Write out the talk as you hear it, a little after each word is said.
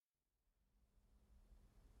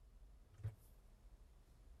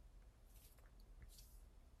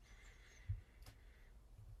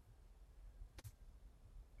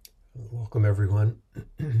Welcome, everyone.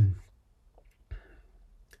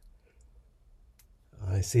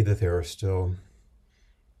 I see that there are still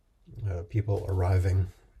people arriving,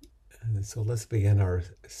 and so let's begin our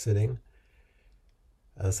sitting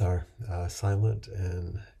as our silent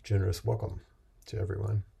and generous welcome to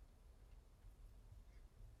everyone.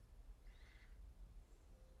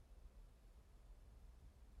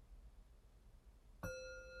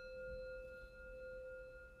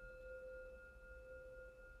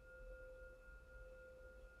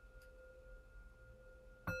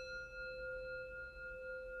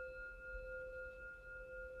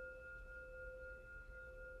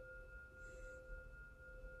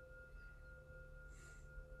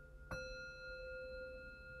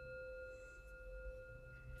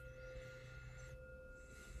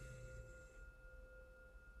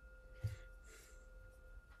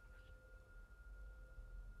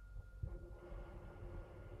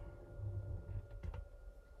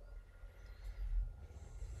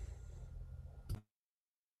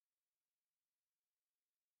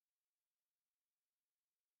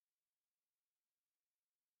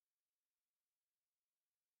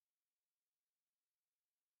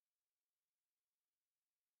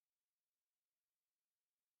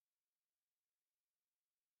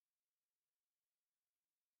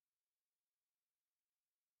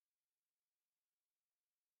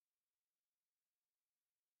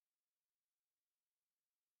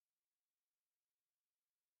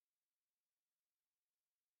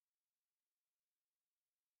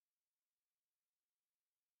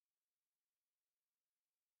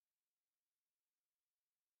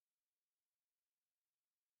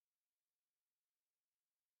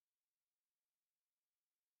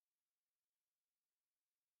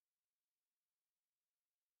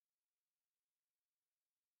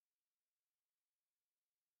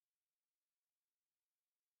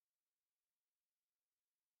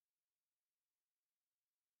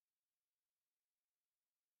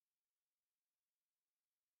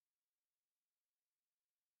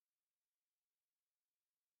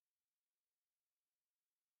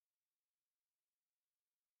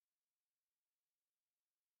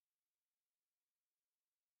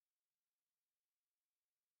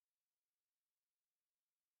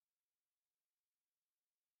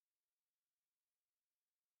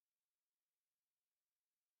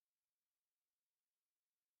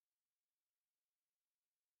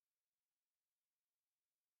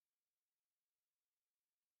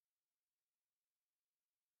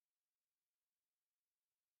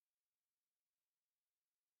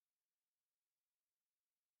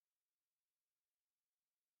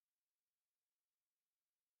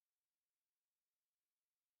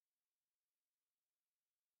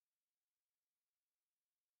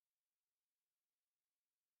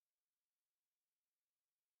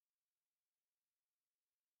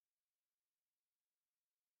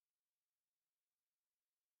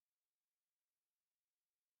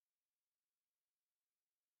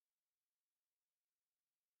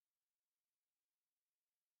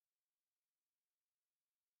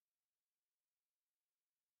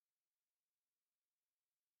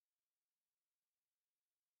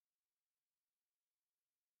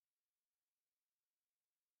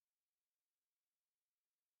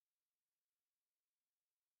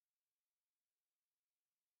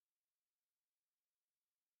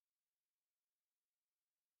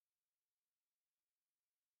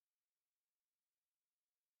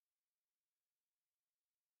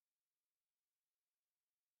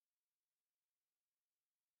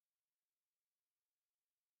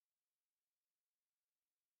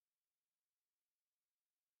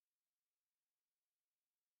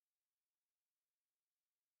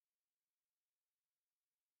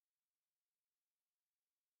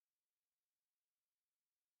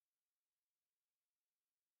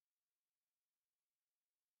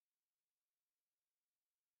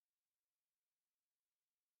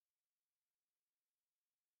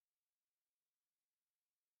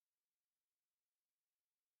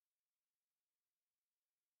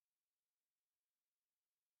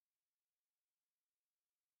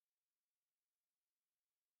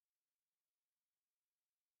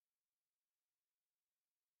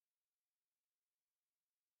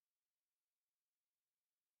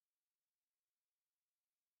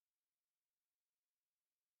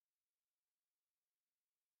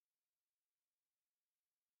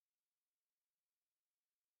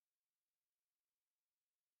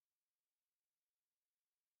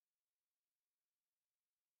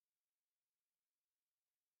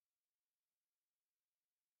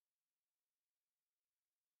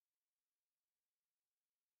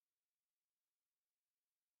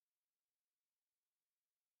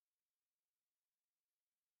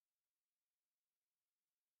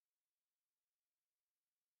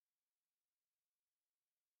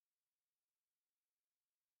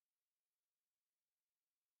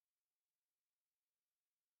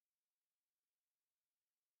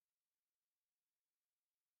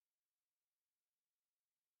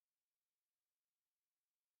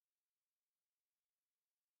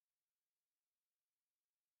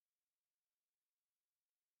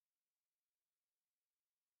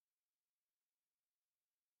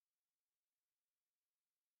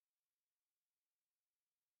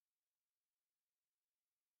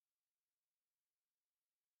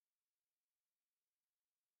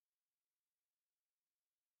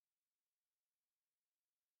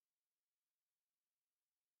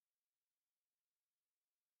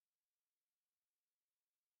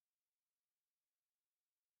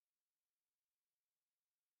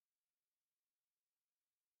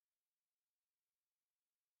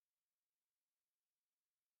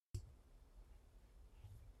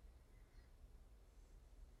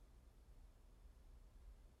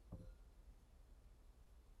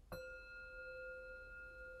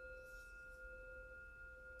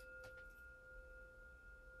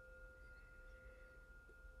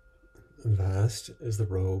 Vast is the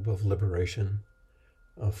robe of liberation,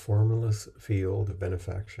 a formless field of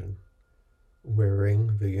benefaction.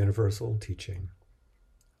 Wearing the universal teaching,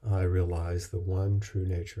 I realize the one true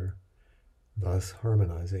nature, thus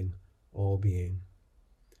harmonizing all being.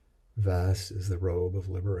 Vast is the robe of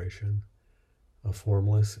liberation, a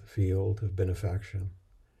formless field of benefaction.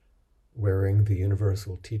 Wearing the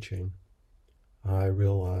universal teaching, I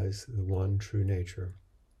realize the one true nature,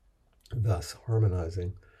 thus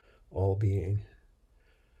harmonizing all being.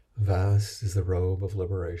 Vast is the robe of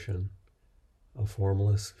liberation, a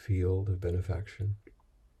formless field of benefaction.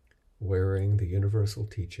 Wearing the universal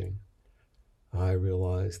teaching, I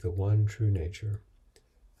realize the one true nature,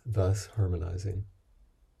 thus harmonizing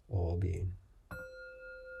all being.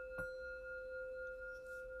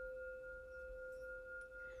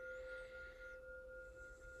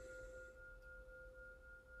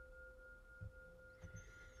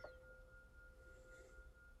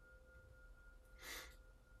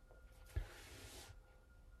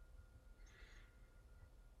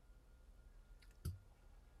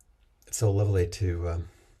 It's so lovely to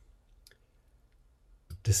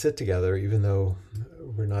sit together, even though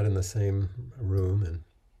we're not in the same room and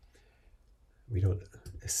we don't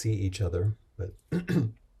see each other, but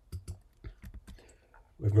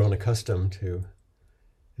we've grown accustomed to,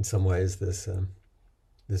 in some ways, this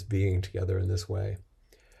being together in this way,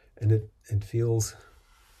 and it feels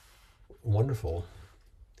wonderful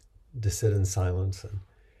to sit in silence, and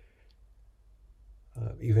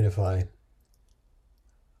even if I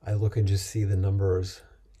look and just see the numbers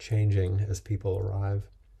changing as people arrive,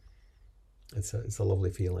 it's a lovely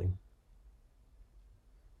feeling.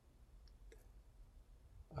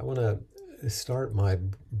 I want to start my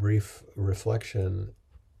brief reflection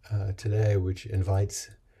today, which invites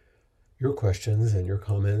your questions and your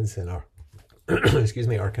comments and our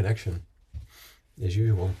our connection as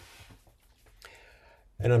usual.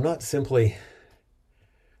 And I'm not simply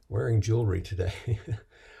wearing jewelry today.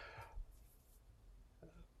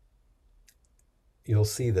 You'll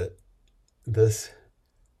see that this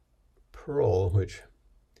pearl, which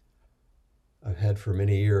I've had for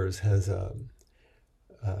many years, has a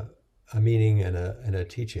meaning and a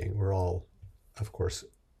teaching. We're all, of course,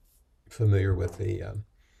 familiar with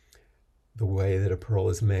the way that a pearl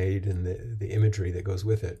is made and the imagery that goes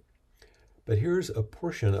with it. But here's a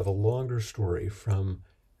portion of a longer story from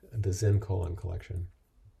the Zen Koan collection.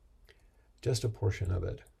 Just a portion of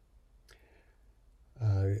it.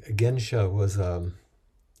 Gensha was a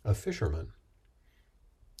fisherman.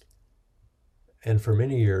 And for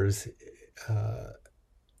many years,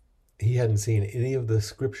 he hadn't seen any of the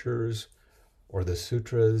scriptures or the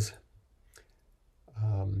sutras,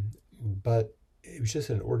 but he was just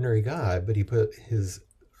an ordinary guy, but he put his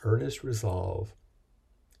earnest resolve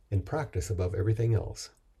in practice above everything else.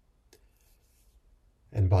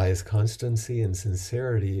 And by his constancy and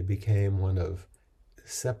sincerity, he became one of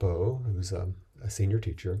Seppo, who was a senior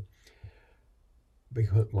teacher,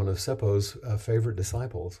 one of Seppo's favorite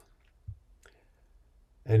disciples.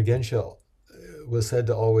 And Gensha was said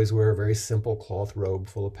to always wear a very simple cloth robe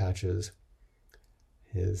full of patches.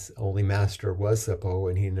 His only master was Seppo,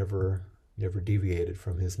 and he never deviated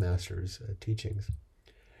from his master's teachings.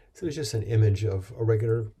 So it was just an image of a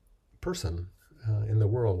regular person in the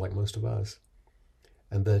world, like most of us,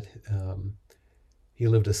 and that he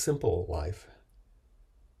lived a simple life,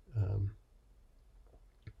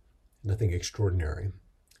 nothing extraordinary.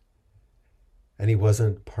 And he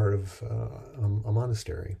wasn't part of a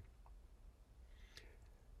monastery.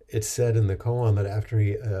 It's said in the koan that after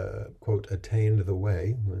he, quote, attained the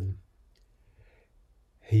way, when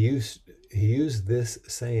he used this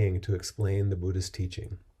saying to explain the Buddha's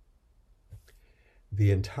teaching.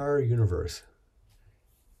 The entire universe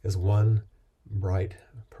is one bright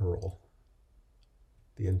pearl.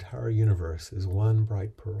 The entire universe is one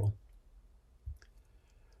bright pearl.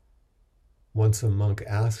 Once a monk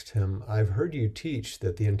asked him, "I've heard you teach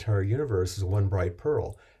that the entire universe is one bright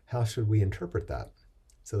pearl. How should we interpret that?"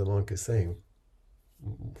 So the monk is saying,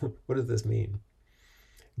 what does this mean?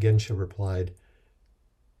 Gensha replied,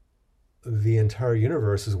 the entire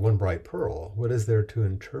universe is one bright pearl. What is there to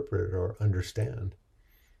interpret or understand?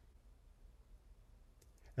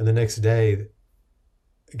 And the next day,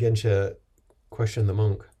 Gensha questioned the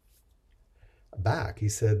monk back. He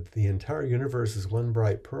said, the entire universe is one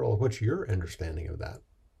bright pearl. What's your understanding of that?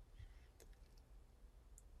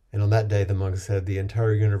 And on that day, the monk said, the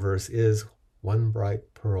entire universe is one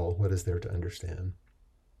bright pearl. What is there to understand?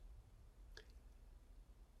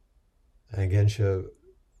 And Gensha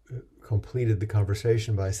completed the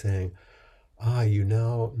conversation by saying, you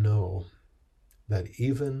now know that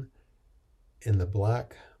even in the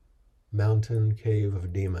black mountain cave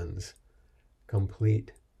of demons,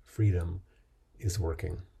 complete freedom is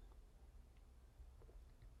working.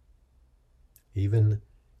 Even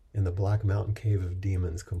in the black mountain cave of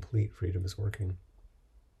demons, complete freedom is working.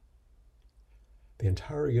 The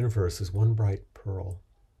entire universe is one bright pearl.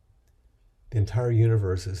 The entire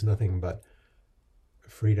universe is nothing but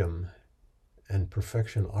freedom and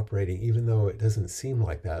perfection operating, even though it doesn't seem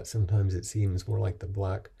like that. Sometimes it seems more like the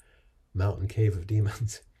black mountain cave of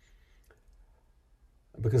demons.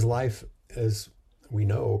 Because life, as we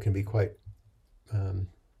know, can be quite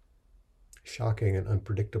shocking and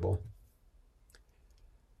unpredictable.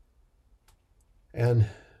 And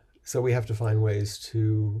so we have to find ways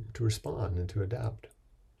to respond and to adapt.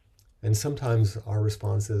 And sometimes our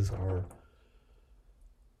responses are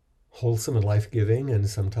wholesome and life-giving, and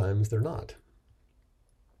sometimes they're not.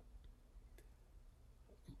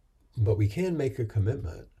 But we can make a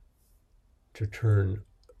commitment to turn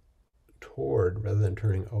toward rather than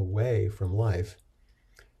turning away from life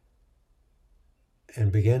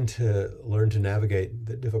and begin to learn to navigate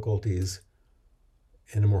the difficulties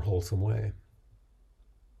in a more wholesome way.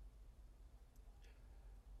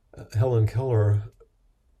 Helen Keller,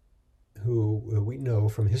 who we know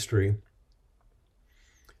from history,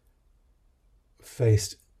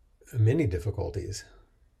 faced many difficulties,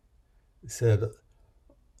 said,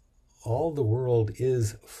 all the world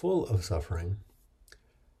is full of suffering.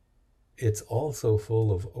 It's also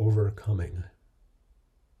full of overcoming.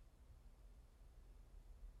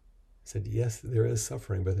 Said, yes, there is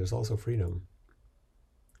suffering, but there's also freedom.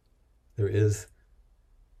 There is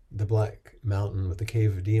the black mountain with the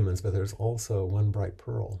cave of demons, but there's also one bright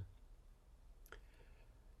pearl.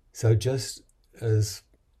 So just as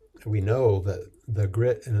we know that the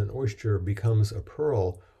grit in an oyster becomes a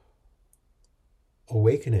pearl,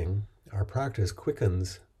 awakening, our practice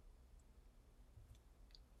quickens,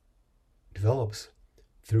 develops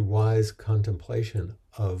through wise contemplation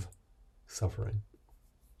of suffering.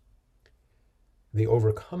 The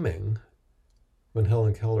overcoming, when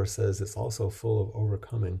Helen Keller says it's also full of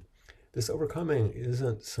overcoming, this overcoming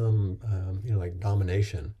isn't some, like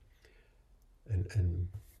domination and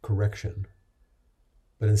correction,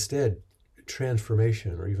 but instead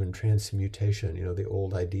transformation or even transmutation, the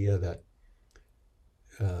old idea that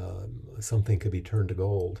something could be turned to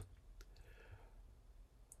gold,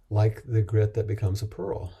 like the grit that becomes a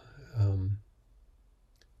pearl.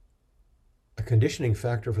 A conditioning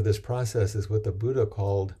factor for this process is what the Buddha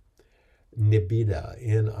called nibbida,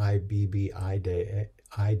 Nibbida,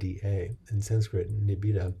 in Sanskrit,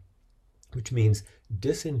 nibbida, which means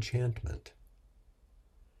disenchantment.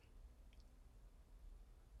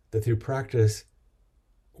 That through practice,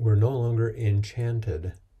 we're no longer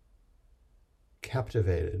enchanted,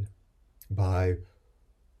 captivated by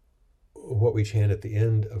what we chant at the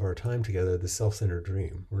end of our time together, the self-centered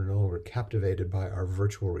dream. We're no longer captivated by our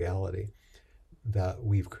virtual reality that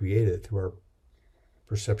we've created through our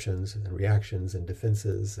perceptions and reactions and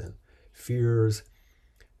defenses and fears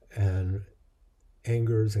and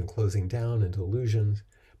angers and closing down and delusions.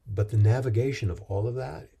 But the navigation of all of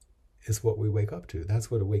that is what we wake up to. That's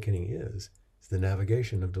what awakening is. It's the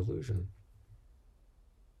navigation of delusion,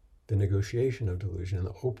 the negotiation of delusion, and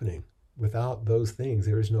the opening. Without those things,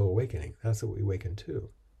 there is no awakening. That's what we awaken to.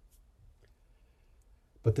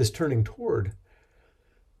 But this turning toward,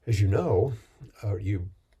 as you know, or you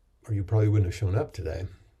probably wouldn't have shown up today,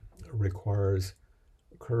 requires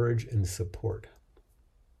courage and support.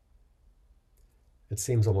 It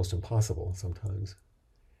seems almost impossible sometimes,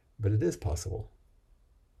 but it is possible.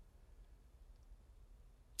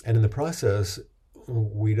 And in the process,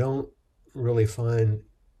 we don't really find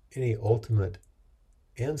any ultimate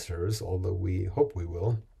answers, although we hope we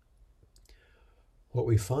will. What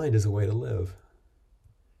we find is a way to live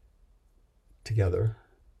together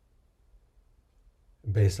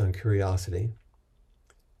based on curiosity.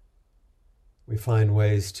 We find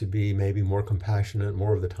ways to be maybe more compassionate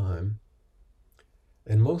more of the time,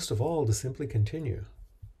 and most of all, to simply continue.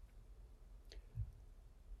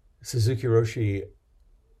 Suzuki Roshi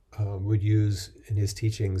would use in his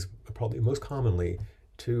teachings probably most commonly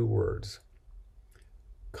two words: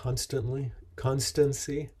 constancy,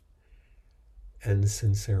 and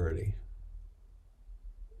sincerity.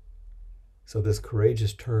 So this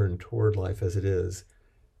courageous turn toward life as it is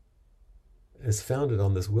founded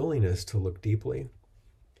on this willingness to look deeply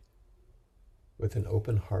with an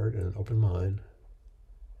open heart and an open mind,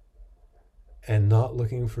 and not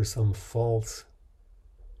looking for some false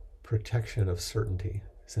protection of certainty,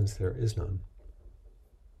 since there is none.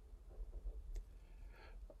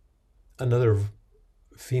 Another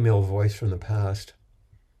female voice from the past,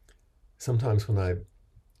 sometimes when I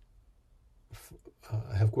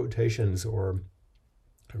have quotations or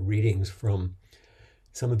readings from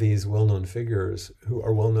some of these well-known figures who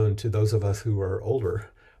are well-known to those of us who are older.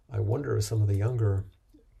 I wonder if some of the younger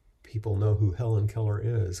people know who Helen Keller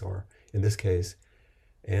is, or in this case,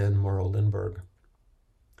 Anne Morrow Lindbergh,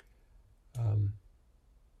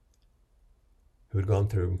 who had gone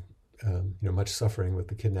through much suffering with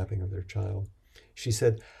the kidnapping of their child. She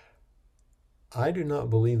said, "I do not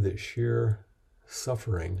believe that sheer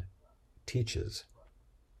suffering teaches.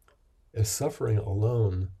 If suffering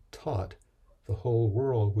alone taught, the whole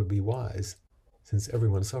world would be wise, since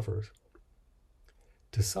everyone suffers.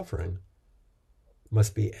 To suffering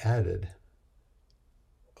must be added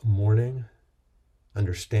mourning,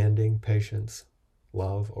 understanding, patience,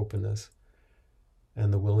 love, openness,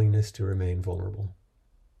 and the willingness to remain vulnerable."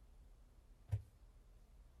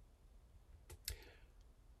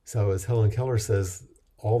 So as Helen Keller says,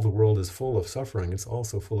 all the world is full of suffering. It's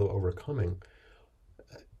also full of overcoming.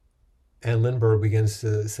 And Lindbergh begins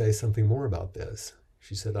to say something more about this.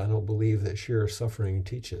 She said, "I don't believe that sheer suffering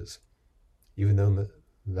teaches, even though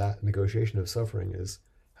that negotiation of suffering is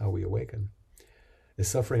how we awaken. If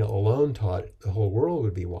suffering alone taught, the whole world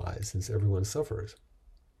would be wise, since everyone suffers."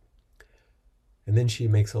 And then she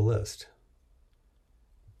makes a list.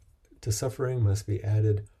 To suffering must be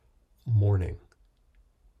added mourning.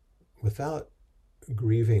 Without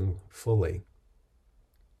grieving fully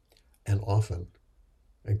and often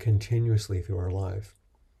and continuously through our life,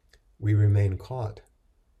 we remain caught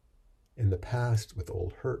in the past with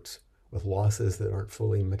old hurts, with losses that aren't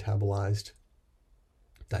fully metabolized,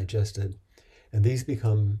 digested, and these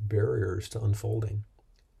become barriers to unfolding.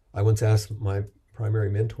 I once asked my primary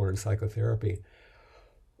mentor in psychotherapy,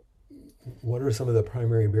 what are some of the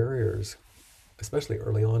primary barriers, especially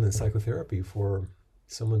early on in psychotherapy, for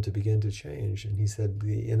someone to begin to change? And he said,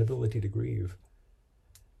 the inability to grieve,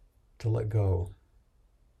 to let go.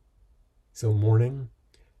 So mourning.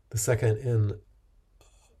 The second in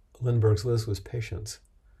Lindbergh's list was patience.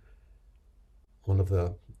 One of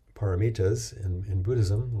the paramitas in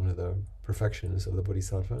Buddhism, one of the perfections of the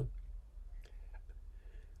Bodhisattva.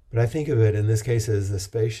 But I think of it in this case as the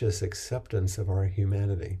spacious acceptance of our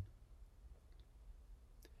humanity.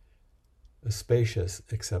 A spacious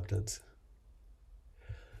acceptance.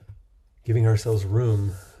 Giving ourselves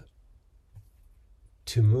room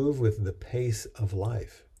to move with the pace of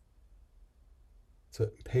life. So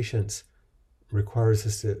patience requires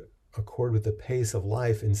us to accord with the pace of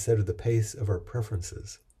life instead of the pace of our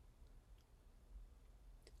preferences.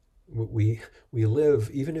 We live,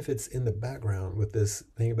 even if it's in the background, with this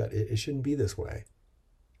thing about it shouldn't be this way.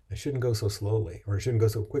 It shouldn't go so slowly, or it shouldn't go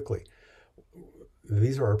so quickly.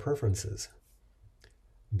 These are our preferences.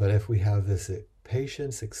 But if we have this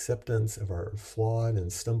patience, acceptance of our flawed and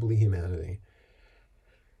stumbly humanity,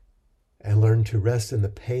 and learn to rest in the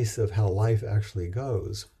pace of how life actually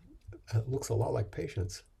goes, it looks a lot like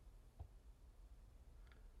patience.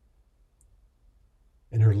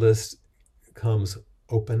 In her list comes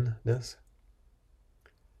openness,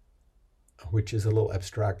 which is a little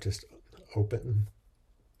abstract, just open.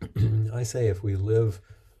 I say if we live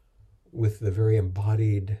with the very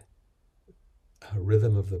embodied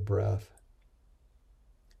rhythm of the breath,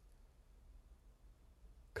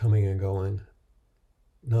 coming and going,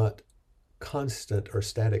 not constant or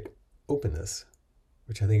static openness,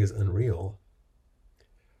 which I think is unreal,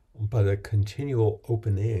 but a continual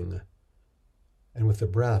opening. And with the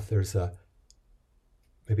breath, there's a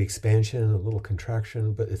maybe expansion, a little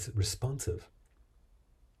contraction, but it's responsive.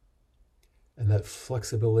 And that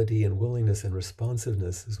flexibility and willingness and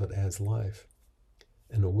responsiveness is what adds life,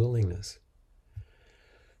 and a willingness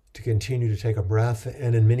to continue to take a breath.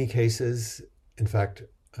 And in many cases, in fact,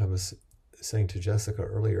 I was saying to Jessica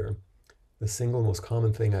earlier, the single most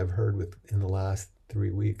common thing I've heard in the last 3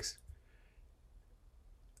 weeks,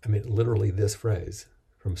 I mean, literally this phrase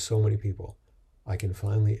from so many people, I can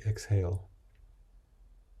finally exhale.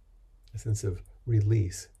 A sense of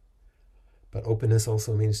release. But openness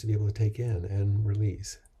also means to be able to take in and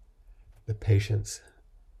release. The patience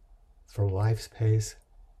for life's pace,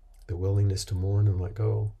 the willingness to mourn and let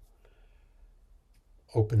go.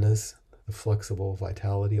 Openness, the flexible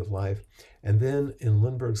vitality of life. And then in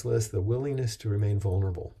Lindbergh's list, the willingness to remain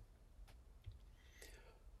vulnerable.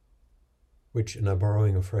 Which, and I'm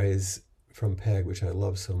borrowing a phrase from Peg, which I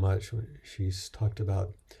love so much, she's talked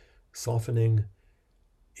about softening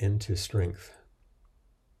into strength.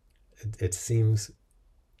 They seem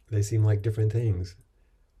like different things,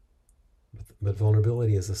 but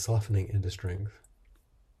vulnerability is a softening into strength.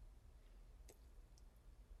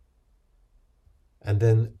 And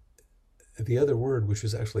then the other word, which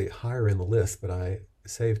was actually higher in the list, but I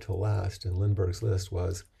saved to last in Lindbergh's list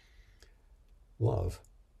was love,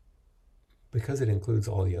 because it includes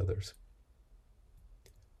all the others.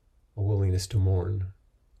 A willingness to mourn,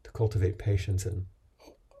 to cultivate patience and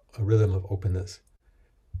a rhythm of openness,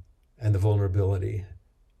 and the vulnerability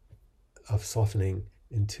of softening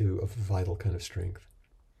into a vital kind of strength.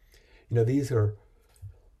 These are,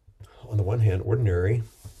 on the one hand, ordinary,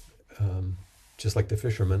 just like the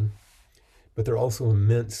fisherman, but they're also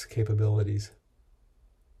immense capabilities,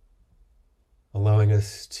 allowing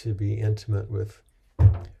us to be intimate with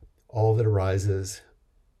all that arises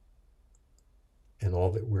and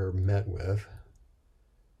all that we're met with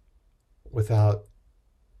without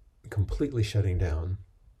completely shutting down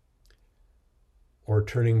or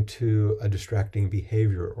turning to a distracting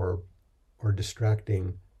behavior or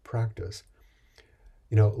distracting practice.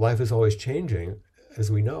 Life is always changing,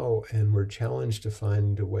 as we know, and we're challenged to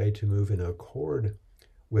find a way to move in accord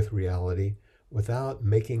with reality without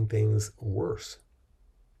making things worse.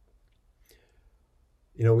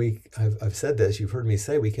 I've said this, you've heard me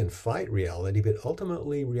say we can fight reality, but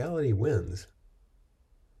ultimately reality wins.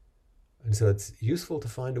 And so it's useful to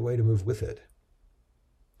find a way to move with it.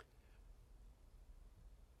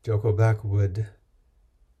 Joko Beck would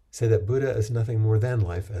say that Buddha is nothing more than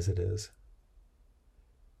life as it is.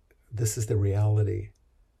 This is the reality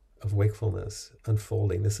of wakefulness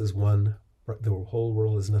unfolding. The whole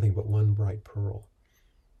world is nothing but one bright pearl.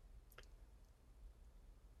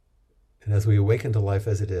 And as we awaken to life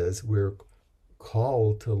as it is, we're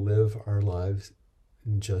called to live our lives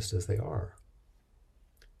just as they are.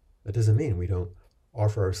 That doesn't mean we don't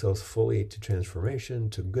offer ourselves fully to transformation,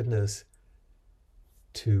 to goodness,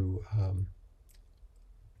 to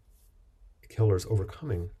Keller's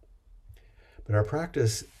overcoming. But our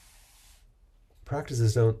practices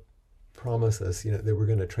don't promise us, that we're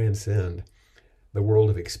going to transcend the world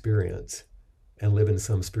of experience and live in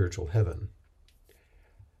some spiritual heaven.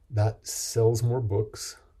 That sells more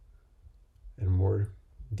books and more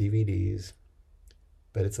DVDs,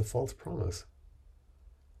 but it's a false promise.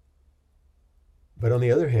 But on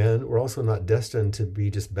the other hand, we're also not destined to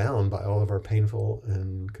be just bound by all of our painful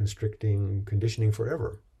and constricting conditioning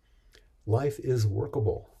forever. Life is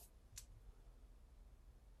workable.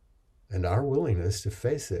 And our willingness to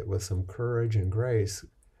face it with some courage and grace,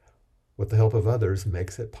 with the help of others,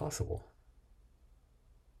 makes it possible.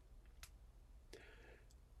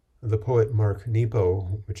 The poet Mark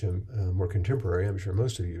Nepo, which is more contemporary, I'm sure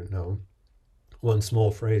most of you know, one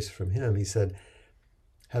small phrase from him, he said,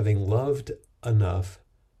 "Having loved enough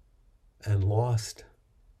and lost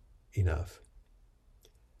enough,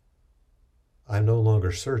 I'm no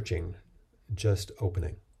longer searching, just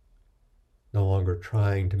opening. No longer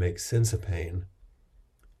trying to make sense of pain,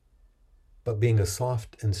 but being a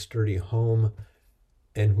soft and sturdy home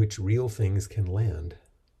in which real things can land.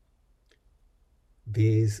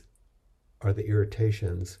 These are the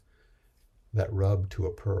irritations that rub to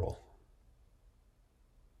a pearl."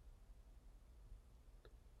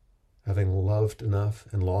 Having loved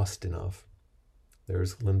enough and lost enough,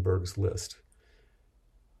 there's Lindbergh's list.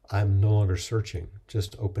 I'm no longer searching,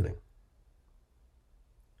 just opening.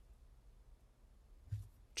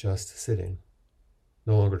 Just sitting,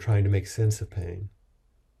 no longer trying to make sense of pain.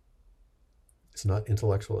 It's not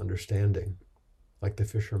intellectual understanding, like the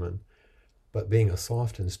fisherman, but being a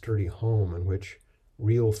soft and sturdy home in which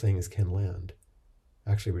real things can land.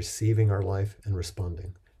 Actually receiving our life and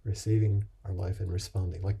responding. Receiving our life and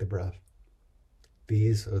responding, like the breath.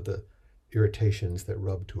 These are the irritations that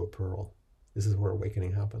rub to a pearl. This is where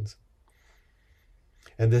awakening happens.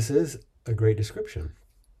 And this is a great description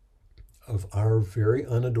of our very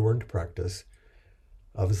unadorned practice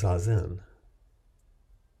of Zazen.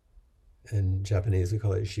 In Japanese, we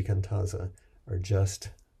call it shikantaza, or just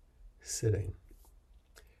sitting.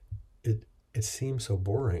 It seems so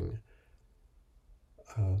boring.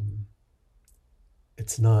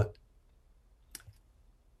 It's not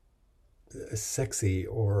sexy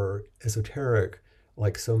or esoteric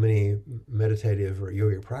like so many meditative or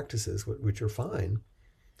yogic practices, which are fine.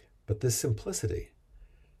 But this simplicity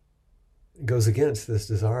goes against this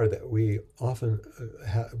desire that we often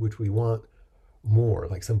which we want more,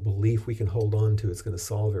 like some belief we can hold on to, it's going to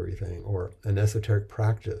solve everything, or an esoteric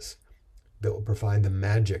practice that will provide the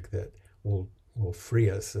magic that will free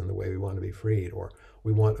us in the way we want to be freed, or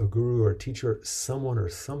we want a guru or a teacher, someone or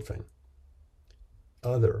something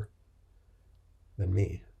other than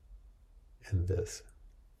me and this.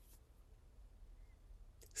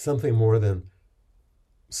 Something more than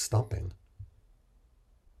stopping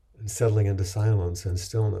and settling into silence and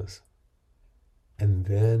stillness, and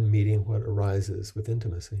then meeting what arises with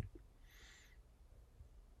intimacy.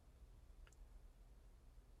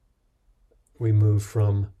 we move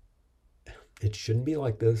from it shouldn't be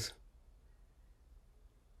like this,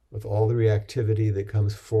 with all the reactivity that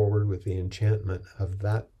comes forward with the enchantment of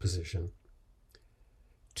that position,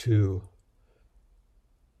 to,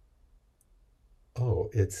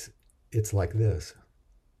 oh, it's like this,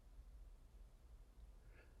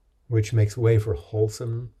 which makes way for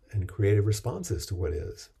wholesome and creative responses to what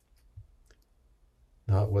is,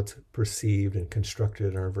 not what's perceived and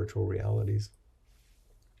constructed in our virtual realities.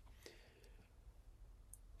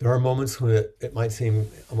 There are moments when it might seem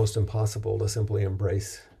almost impossible to simply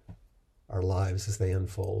embrace our lives as they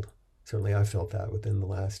unfold. Certainly I felt that within the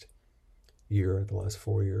last year, the last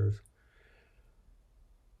 4 years.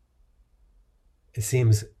 It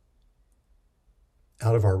seems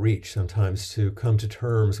out of our reach sometimes to come to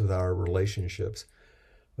terms with our relationships,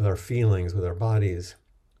 with our feelings, with our bodies,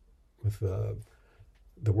 with the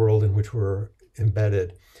world in which we're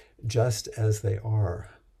embedded, just as they are.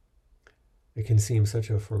 It can seem such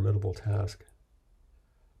a formidable task,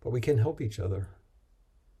 but we can help each other.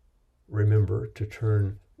 Remember to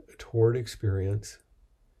turn toward experience,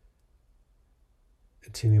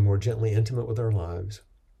 to be more gently intimate with our lives,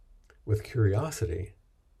 with curiosity,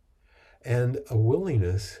 and a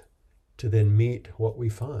willingness to then meet what we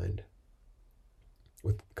find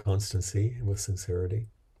with constancy and with sincerity.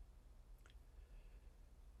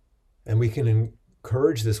 And we can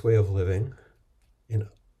encourage this way of living, and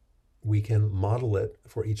we can model it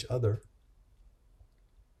for each other.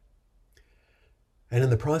 And in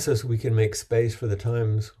the process, we can make space for the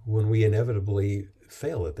times when we inevitably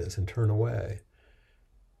fail at this and turn away.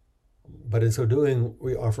 But in so doing,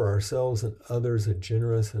 we offer ourselves and others a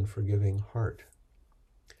generous and forgiving heart,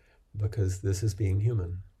 because this is being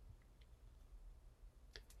human.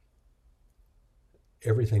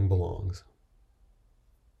 Everything belongs.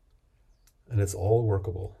 And it's all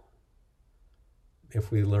workable if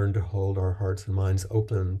we learn to hold our hearts and minds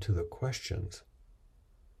open to the questions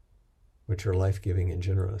which are life-giving and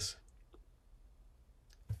generous.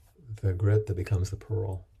 The grit that becomes the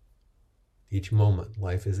pearl. Each moment,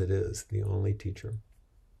 life as it is, the only teacher.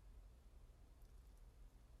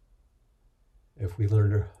 If we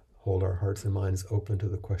learn to hold our hearts and minds open to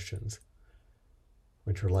the questions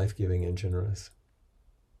which are life-giving and generous.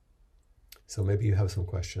 So maybe you have some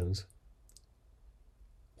questions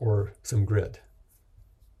or some grit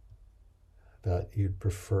that you'd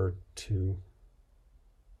prefer to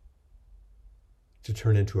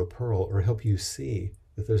turn into a pearl, or help you see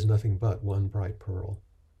that there's nothing but one bright pearl,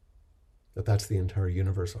 that that's the entire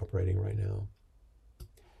universe operating right now,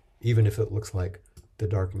 even if it looks like the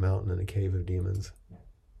dark mountain and a cave of demons.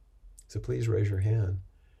 So please raise your hand,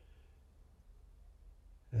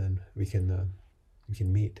 and we can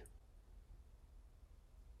meet.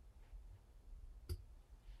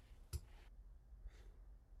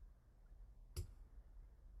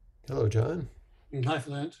 Hello, John. Hi,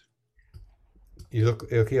 Flint. You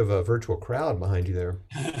look like you have a virtual crowd behind you there.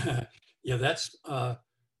 Yeah, that's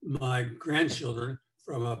my grandchildren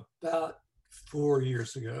from about 4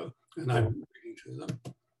 years ago, and I'm Oh, reading to them.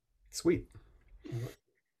 sweet.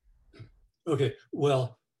 Okay,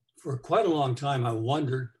 well, for quite a long time, I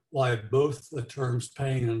wondered why both the terms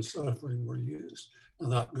pain and suffering were used. I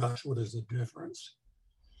thought, gosh, what is the difference?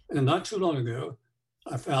 And not too long ago,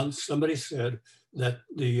 I found somebody said that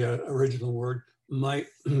the original word might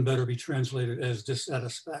better be translated as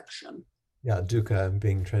dissatisfaction. Yeah, dukkha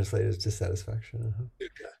being translated as dissatisfaction.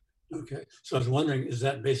 Uh-huh. Okay, so I was wondering, is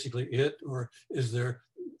that basically it, uh, or is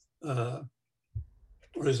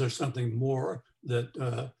there something more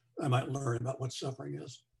that I might learn about what suffering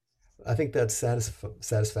is? I think that's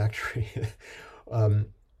satisfactory. um,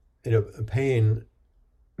 pain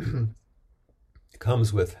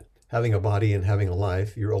comes with having a body and having a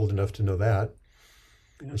life. You're old enough to know that.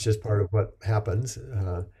 Yeah. It's just part of what happens,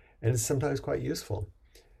 and it's sometimes quite useful.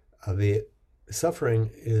 The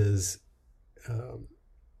suffering is, um,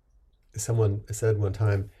 someone said one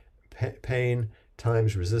time, pain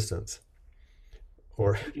times resistance.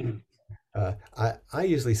 Or I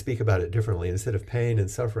usually speak about it differently. Instead of pain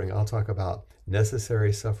and suffering, I'll talk about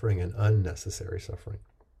necessary suffering and unnecessary suffering.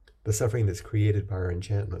 The suffering that's created by our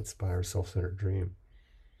enchantments, by our self-centered dream.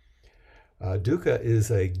 Dukkha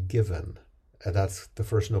is a given. That's the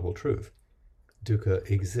first noble truth. Dukkha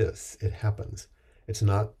exists. It happens. It's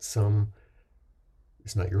not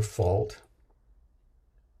your fault.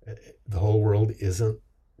 The whole world isn't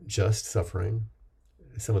just suffering.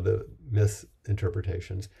 Some of the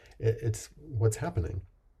misinterpretations. It's what's happening.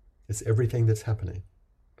 It's everything that's happening.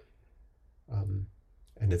 And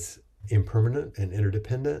it's impermanent and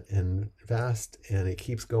interdependent and vast, and it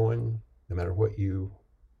keeps going no matter what you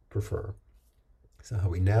prefer. So how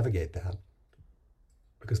we navigate that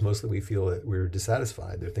because mostly we feel that we're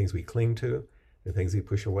dissatisfied. There are things we cling to, there are things we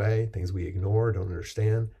push away, things we ignore, don't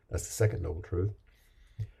understand. That's the second noble truth.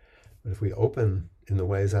 But if we open in the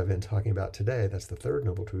ways I've been talking about today, that's the third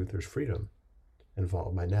noble truth. There's freedom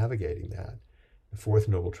involved by navigating that. The fourth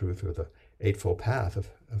noble truth, or the eightfold path of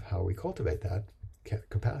how we cultivate that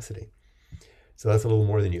capacity. So that's a little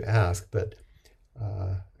more than you ask, but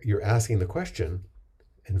you're asking the question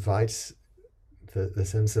invites the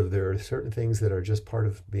sense of there are certain things that are just part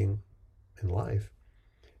of being in life.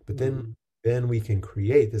 But then we can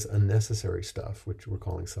create this unnecessary stuff, which we're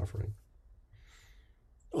calling suffering.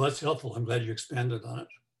 Well, that's helpful. I'm glad you expanded on it.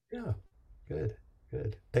 Yeah,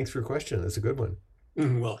 good. Thanks for your question. That's a good one.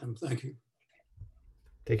 Welcome. Thank you.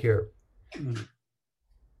 Take care.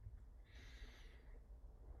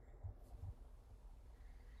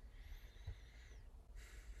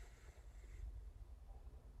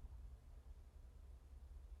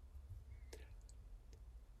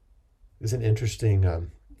 There's an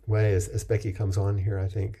interesting way as Becky comes on here, I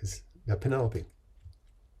think, is Penelope.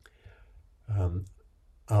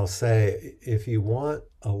 I'll say, if you want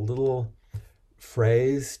a little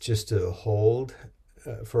phrase just to hold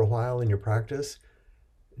for a while in your practice,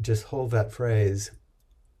 just hold that phrase,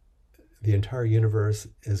 the entire universe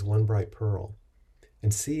is one bright pearl,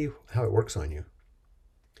 and see how it works on you.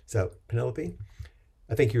 So, Penelope,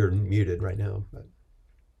 I think you're muted right now. But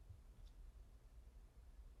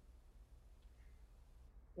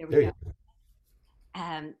There we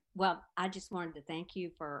go. Well, I just wanted to thank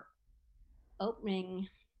you for opening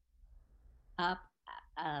up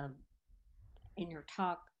in your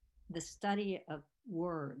talk the study of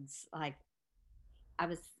words. Like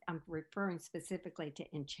I'm referring specifically to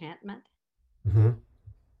enchantment,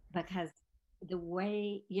 because the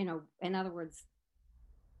way, in other words,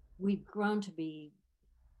 we've grown to be,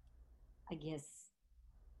 I guess,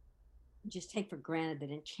 just take for granted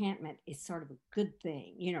that enchantment is sort of a good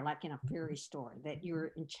thing, like in a fairy story, that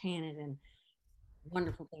you're enchanted and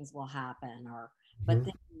wonderful things will happen. But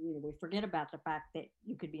then we forget about the fact that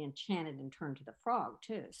you could be enchanted and turn to the frog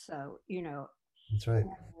too. So, that's right.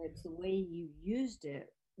 The way you used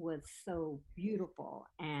it was so beautiful.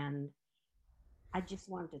 And I just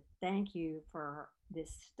wanted to thank you for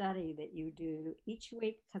this study that you do each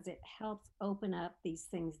week, because it helps open up these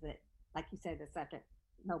things that, like you say, the second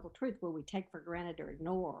noble truth, where we take for granted or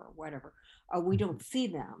ignore or whatever, or we don't see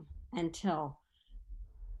them until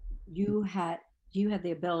you have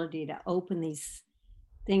the ability to open these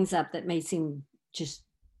things up that may seem just,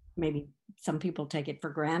 maybe some people take it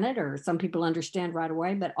for granted or some people understand right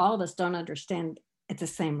away, but all of us don't understand at the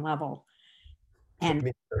same level.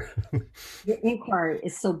 And the inquiry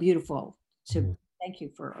is so beautiful. So thank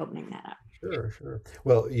you for opening that up. Sure.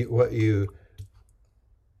 Well, what you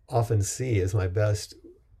often see is my best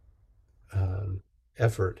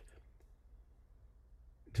effort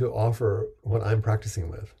to offer what I'm practicing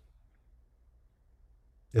with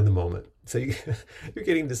in the moment. So you're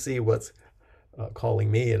getting to see what's calling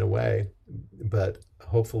me in a way, but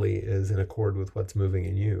hopefully is in accord with what's moving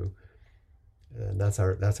in you. And that's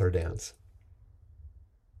our dance.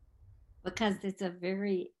 Because it's a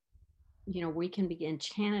very, we can be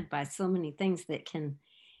enchanted by so many things that can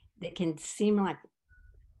seem like,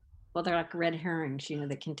 well, they're like red herrings,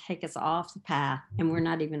 that can take us off the path, and we're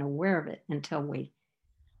not even aware of it until we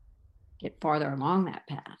get farther along that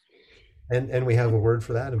path. And we have a word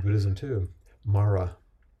for that in Buddhism too, Mara.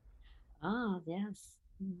 Oh, yes.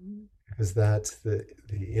 Because that's the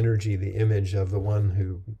energy, the image of the one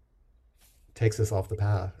who takes us off the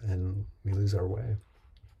path and we lose our way.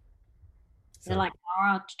 So, like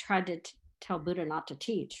Mara tried to tell Buddha not to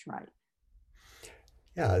teach, right?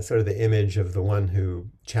 Yeah, it's sort of the image of the one who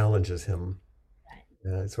challenges him.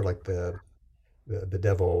 Right. It's sort of like the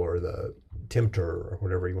devil or the tempter or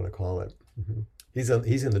whatever you want to call it. He's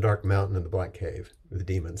in the dark mountain in the black cave with the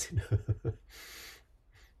demons.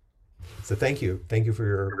 So thank you for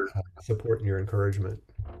your support and your encouragement.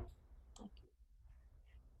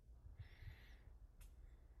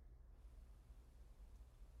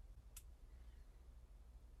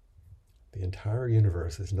 The entire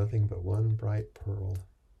universe is nothing but one bright pearl.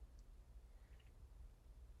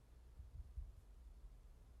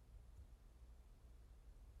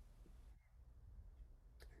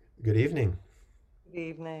 Good evening. Good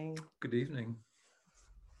evening. Good evening.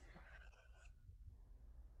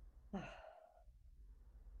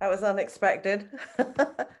 That was unexpected.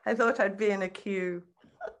 I thought I'd be in a queue.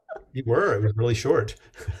 You were. It was really short.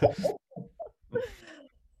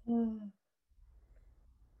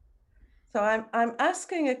 So I'm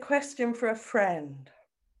asking a question for a friend.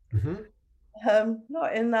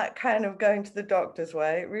 Not in that kind of going to the doctor's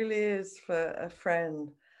way. It really is for a friend.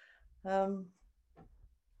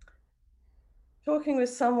 Talking with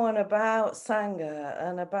someone about Sangha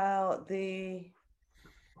and about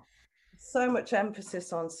so much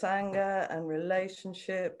emphasis on Sangha and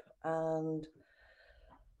relationship and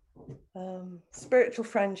spiritual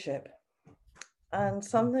friendship, and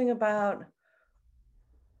something about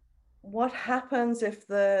what happens if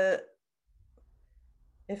the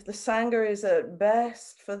Sangha is at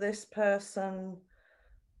best for this person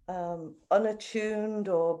unattuned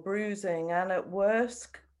or bruising, and at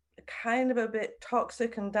worst kind of a bit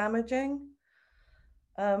toxic and damaging.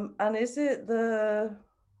 And is it do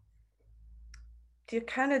you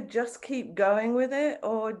kind of just keep going with it,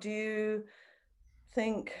 or do you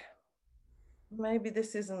think maybe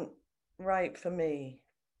this isn't right for me?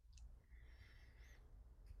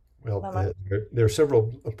 Well, there are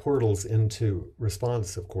several portals into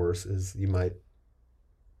response, of course, as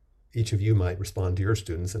each of you might respond to your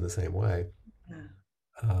students in the same way.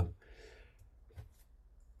 Yeah.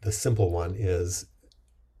 The simple one is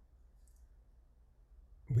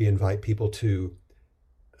we invite people to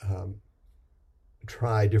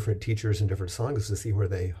try different teachers and different sanghas to see where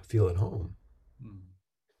they feel at home.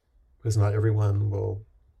 Because not everyone will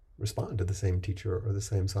respond to the same teacher or the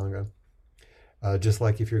same sangha. Just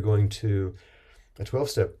like if you're going to a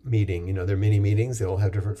 12-step meeting, there are many meetings, they all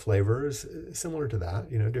have different flavors, similar to that,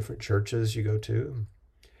 different churches you go to.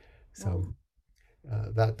 So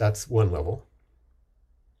that's one level.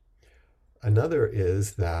 Another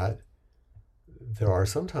is that there are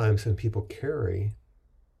sometimes when people carry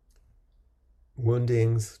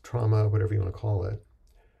woundings, trauma, whatever you want to call it,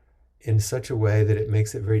 in such a way that it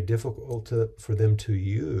makes it very difficult for them to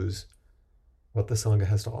use what the Sangha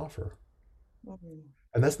has to offer.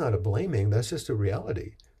 And that's not a blaming, that's just a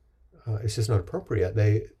reality. It's just not appropriate.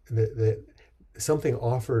 Something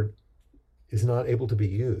offered is not able to be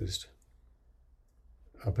used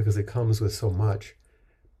because it comes with so much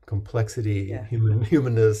complexity,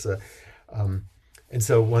 humanness. And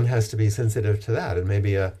so one has to be sensitive to that. And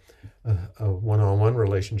maybe a one-on-one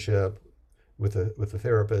relationship with a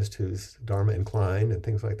therapist who's Dharma inclined and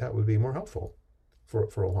things like that would be more helpful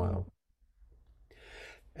for a while.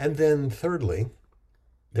 And then thirdly,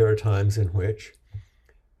 there are times in which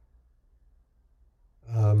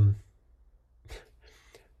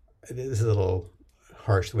this is a little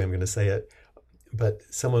harsh the way I'm going to say it, but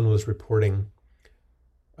someone was reporting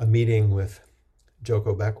a meeting with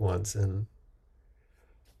Joko Beck once and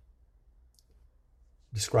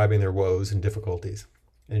describing their woes and difficulties.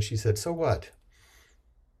 And she said, "So what?"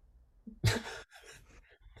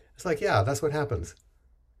 It's like, yeah, that's what happens.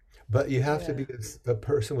 But you have to be a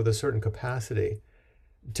person with a certain capacity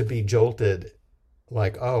to be jolted,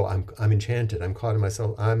 like, oh, I'm enchanted, I'm caught in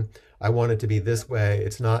myself, I want it to be this way.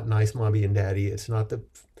 It's not nice mommy and daddy. It's not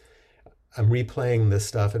I'm replaying this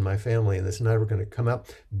stuff in my family and it's never going to come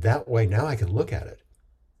out that way. Now I can look at it.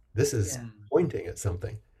 This is pointing at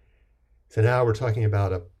something. So now we're talking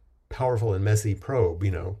about a powerful and messy probe,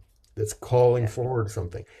 that's calling forward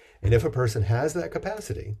something. And if a person has that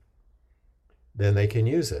capacity, then they can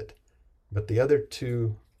use it. But the other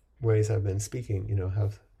two ways I've been speaking,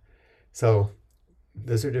 so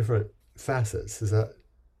those are different facets. Does that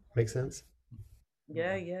make sense?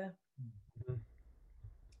 Yeah.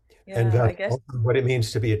 And I guess what it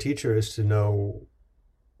means to be a teacher is to know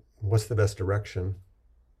what's the best direction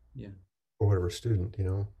for whatever student,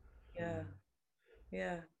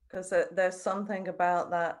 Yeah, because there's something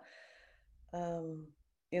about that,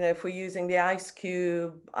 if we're using the ice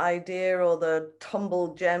cube idea or the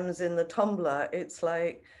tumbled gems in the tumbler, it's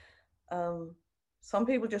like some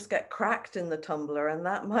people just get cracked in the tumbler and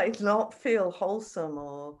that might not feel wholesome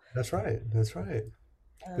or... That's right.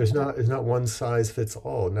 There's not one size fits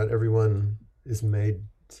all. Not everyone is made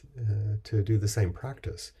to do the same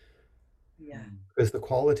practice. Yeah. Because the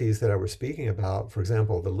qualities that I was speaking about, for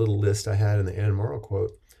example, the little list I had in the Anne Morrow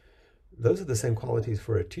quote, those are the same qualities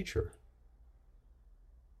for a teacher.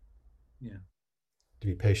 Yeah. To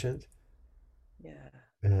be patient. Yeah.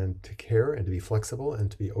 And to care and to be flexible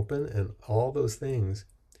and to be open and all those things,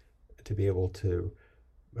 to be able to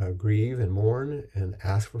grieve and mourn and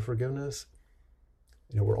ask for forgiveness.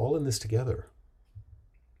 We're all in this together.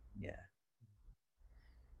 Yeah.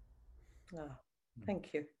 Oh,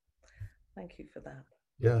 thank you. Thank you for that.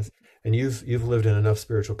 Yes. And you've lived in enough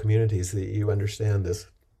spiritual communities that you understand this,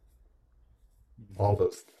 all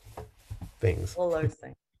those things. All those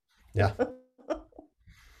things. Yeah.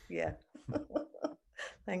 Yeah.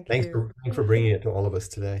 Thanks for bringing it to all of us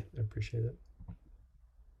today. I appreciate it.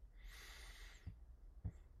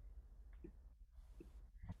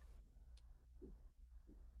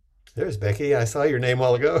 There's Becky. I saw your name a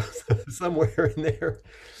while ago, somewhere in there.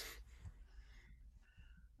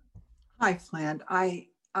 Hi, Flint. I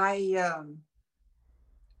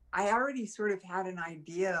already sort of had an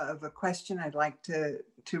idea of a question I'd like to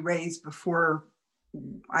raise before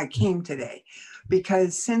I came today,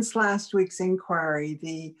 because since last week's inquiry,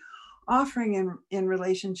 the offering in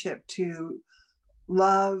relationship to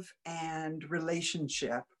love and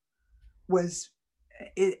relationship was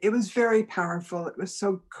it was very powerful. It was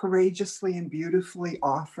so courageously and beautifully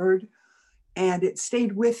offered, and it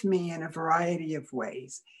stayed with me in a variety of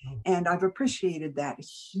ways, and I've appreciated that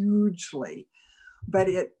hugely. But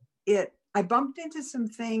I bumped into some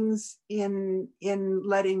things in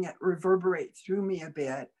letting it reverberate through me a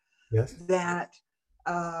bit. Yes. That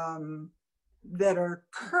that are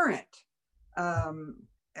current,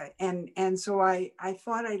 and so I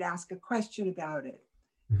thought I'd ask a question about it.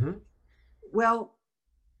 Mm-hmm. Well,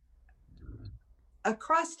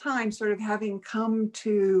 across time, sort of having come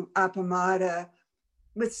to Appamada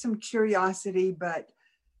with some curiosity, but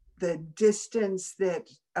the distance that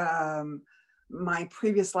my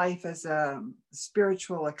previous life as a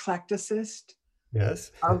spiritual eclecticist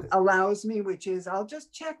Yes. allows me, which is I'll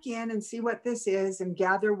just check in and see what this is and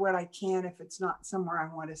gather what I can if it's not somewhere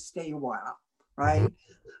I want to stay a while, right?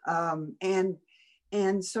 Mm-hmm.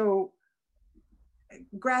 And so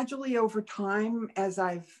gradually over time, as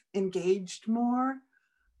I've engaged more,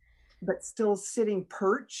 but still sitting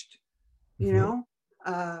perched, you know,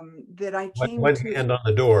 that I came one to hand on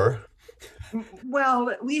the door. Well,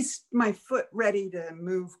 at least my foot ready to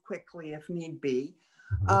move quickly if need be.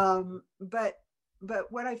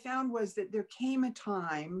 But what I found was that there came a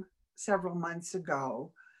time several months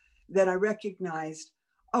ago that I recognized,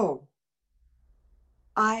 oh,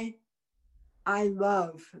 I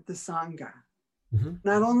love the Sangha. Mm-hmm.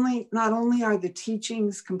 Not only are the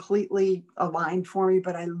teachings completely aligned for me,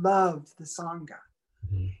 but I love the Sangha.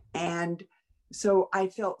 Mm-hmm. And so I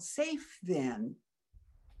felt safe then,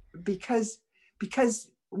 because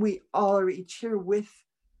we all are each here with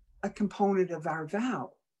a component of our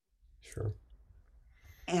vow. Sure.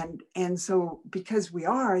 And so because we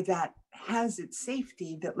are, that has its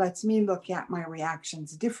safety that lets me look at my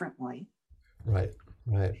reactions differently. Right.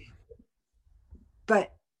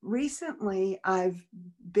 But recently I've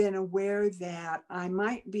been aware that I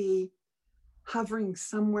might be hovering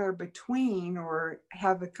somewhere between, or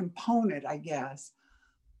have a component, I guess,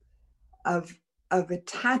 of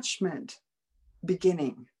attachment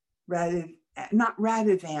beginning, but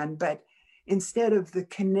instead of the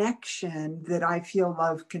connection that I feel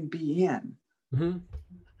love can be in. Mm-hmm.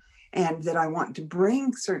 And that I want to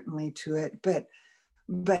bring certainly to it.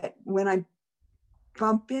 But when I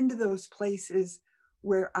bump into those places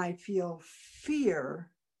where I feel fear,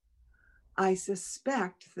 I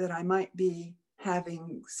suspect that I might be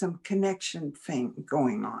having some connection thing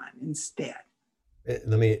going on instead.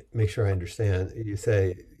 Let me make sure I understand. You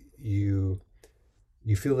say you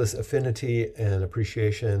feel this affinity and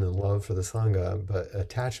appreciation and love for the Sangha, but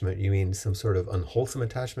attachment, you mean some sort of unwholesome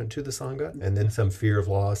attachment to the Sangha, and then some fear of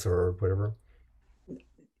loss or whatever?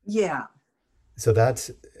 Yeah. So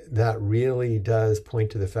that really does point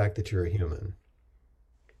to the fact that you're a human.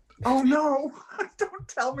 Oh no, don't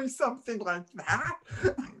tell me something like that.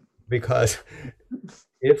 Because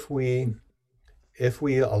if we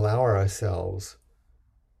allow ourselves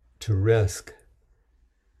to risk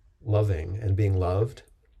loving and being loved,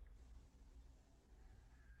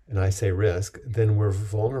 and I say risk, then we're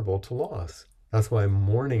vulnerable to loss. That's why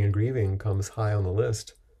mourning and grieving comes high on the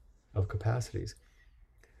list of capacities.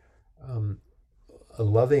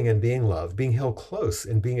 Loving and being loved, being held close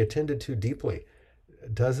and being attended to deeply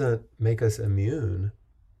doesn't make us immune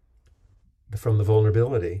from the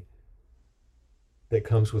vulnerability that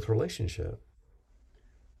comes with relationship.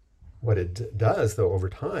 What it does, though, over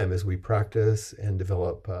time, as we practice and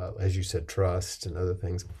develop, as you said, trust and other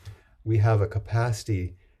things, we have a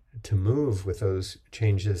capacity to move with those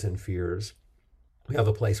changes and fears. We have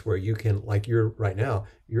a place where you can, like you're right now,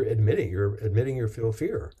 you're admitting you feel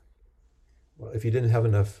fear. Well, if you didn't have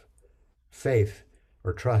enough faith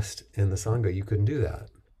or trust in the Sangha, you couldn't do that.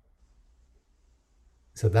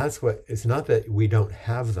 So that's what, it's not that we don't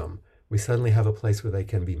have them. We suddenly have a place where they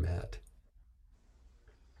can be met.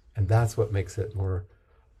 And that's what makes it more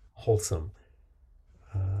wholesome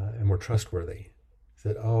and more trustworthy.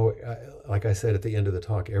 That, like I said at the end of the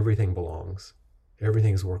talk, everything belongs.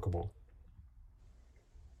 Everything's workable.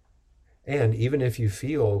 And even if you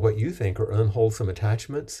feel what you think are unwholesome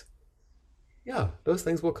attachments, yeah, those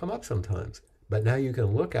things will come up sometimes. But now you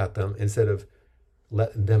can look at them instead of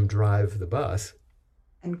letting them drive the bus.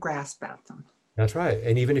 And grasp at them. That's right.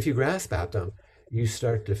 And even if you grasp at them, you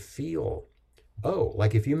start to feel, oh,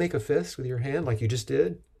 like if you make a fist with your hand, like you just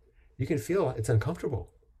did, you can feel it's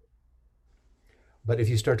uncomfortable. But if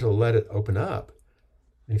you start to let it open up,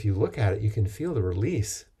 and if you look at it, you can feel the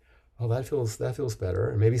release. Oh, that feels better.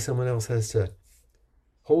 And maybe someone else has to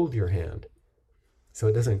hold your hand so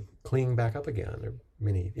it doesn't cling back up again. There are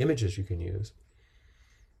many images you can use.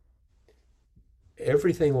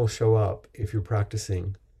 Everything will show up if you're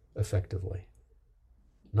practicing effectively.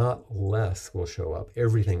 Not less will show up.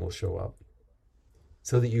 Everything will show up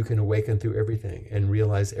so that you can awaken through everything and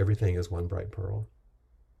realize everything is one bright pearl,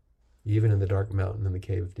 even in the dark mountain and the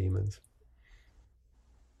cave of demons.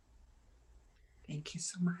 Thank you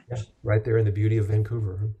so much. Yeah, right there in the beauty of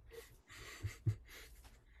Vancouver.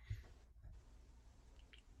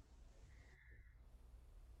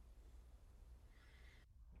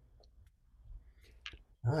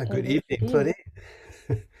 Good evening, Claudine.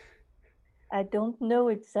 I don't know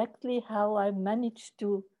exactly how I managed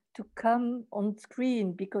to come on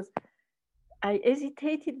screen because I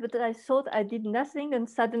hesitated, but I thought I did nothing, and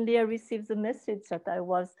suddenly I received the message that I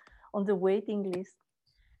was on the waiting list.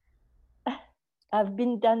 I've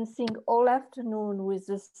been dancing all afternoon with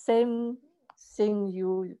the same thing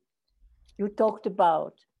you talked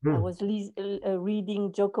about. I was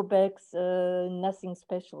reading Joko Beck's Nothing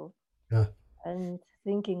Special, and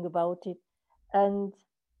thinking about it. And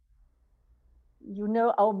you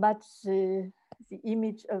know how much the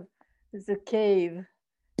image of the cave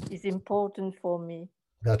is important for me.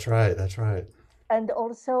 That's right. That's right. And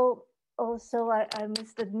also I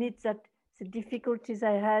must admit that the difficulties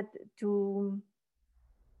I had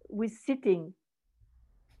with sitting,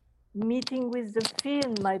 meeting with the fear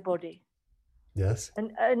in my body. Yes.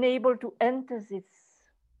 And unable to enter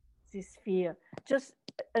this fear, just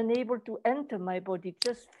unable to enter my body,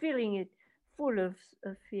 just feeling it full of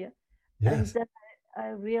fear. Yes. And then I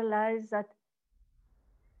realized that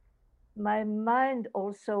my mind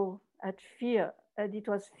also had fear, and it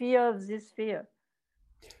was fear of this fear.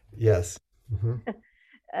 Yes.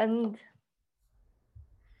 And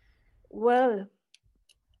well,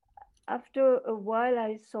 after a while,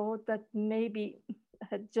 I thought that maybe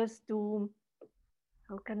just to,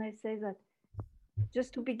 how can I say that?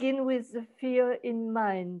 Just to begin with the fear in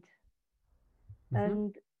mind.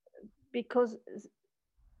 And because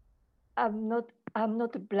I'm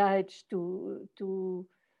not obliged to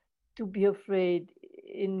be afraid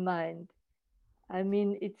in mind. I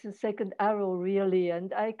mean, it's a second arrow really,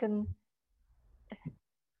 and I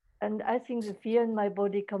think the fear in my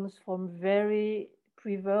body comes from very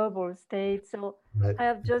pre-verbal state. So I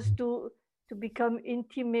have just to become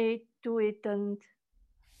intimate to it and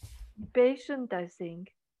be patient, I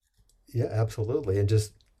think. Yeah, absolutely. And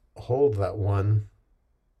just hold that one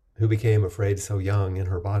who became afraid so young in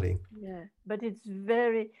her body. Yeah, but it's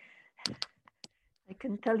very, I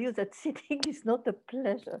can tell you that sitting is not a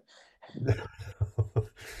pleasure.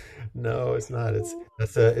 No, it's not.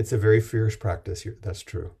 It's a very fierce practice. That's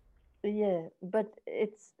true. Yeah, but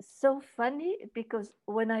it's so funny because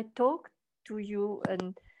when I talk to you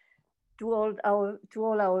and to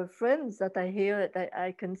all our friends that I hear,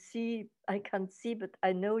 I can't see, but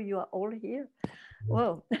I know you are all here.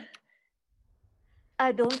 Well,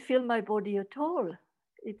 I don't feel my body at all.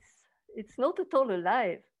 It's not at all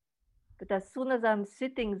alive. But as soon as I'm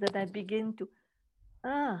sitting, then I begin to,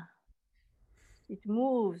 it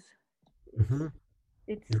moves.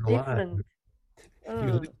 It's You're different.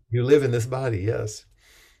 You live in this body, yes.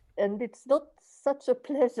 And it's not such a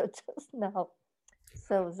pleasure just now.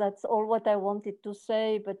 So that's all what I wanted to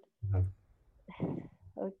say, but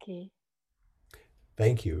okay.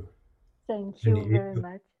 Thank you. Thank you very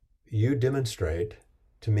much. You demonstrate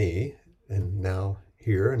to me, and now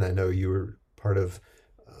here, and I know you were part of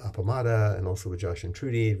Appamada and also with Josh and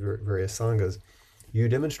Trudy, various sanghas, you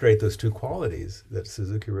demonstrate those two qualities that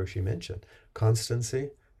Suzuki Roshi mentioned,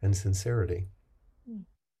 constancy and sincerity.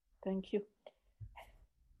 Thank you.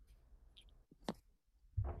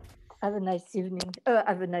 Have a nice evening.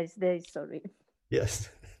 Have a nice day, sorry. Yes.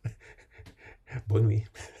 Bonne nuit.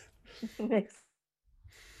 Next.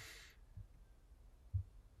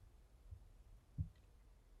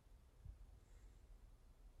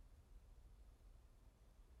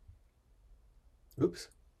 Oops.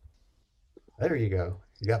 There you go.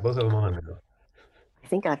 You got both of them on now. I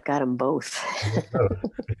think I've got them both.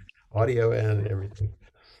 Audio and everything.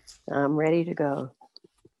 I'm ready to go.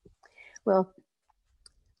 Well,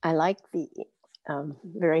 I like the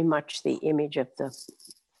very much the image of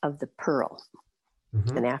the pearl.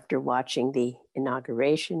 And after watching the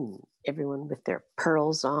inauguration, everyone with their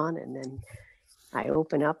pearls on, and then I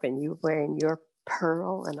open up and you wearing your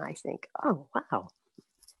pearl, and I think, oh wow.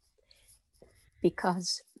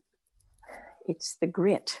 because it's the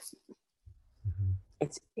grit. Mm-hmm.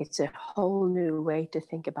 It's a whole new way to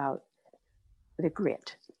think about the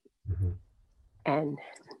grit. Mm-hmm. And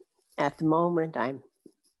at the moment, I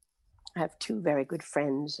have two very good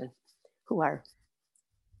friends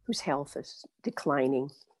whose health is declining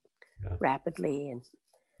rapidly, and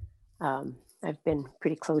I've been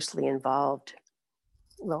pretty closely involved.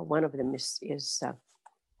 Well, one of them is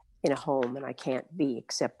in a home, and I can't be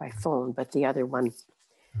except by phone, but the other one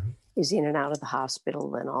is in and out of the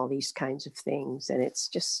hospital and all these kinds of things, and it's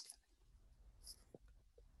just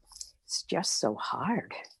so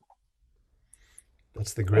hard.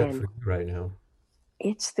 That's the grit for you right now.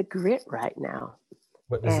 It's the grit right now.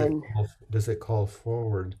 What does it call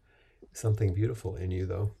forward? Something beautiful in you,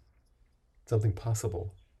 though. Something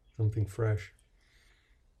possible, something fresh.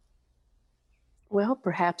 Well,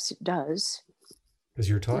 perhaps it does. Because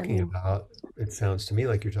you're talking about, it sounds to me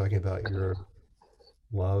like you're talking about your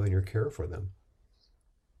love and your care for them.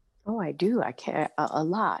 Oh, I do. I care a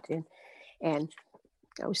lot. And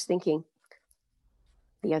I was thinking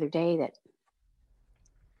the other day that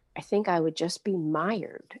I think I would just be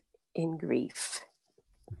mired in grief.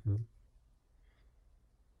 Mm-hmm.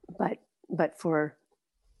 But for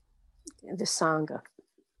the Sangha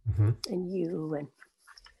and you and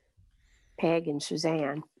Peg and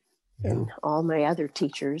Suzanne and all my other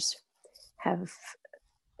teachers have,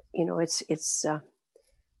 it's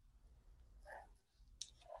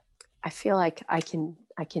I feel like I can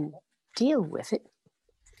deal with it.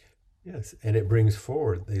 Yes, and it brings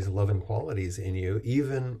forward these loving qualities in you,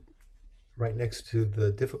 even right next to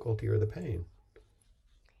the difficulty or the pain.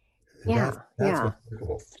 That's what's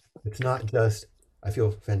remarkable. It's not just, I feel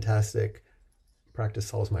fantastic, practice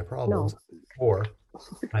solves my problems, or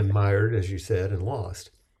I'm mired, as you said, and lost.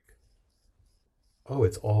 Oh,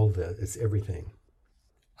 it's all this, it's everything.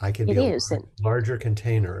 I can be a larger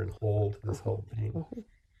container and hold this whole thing. Mm-hmm.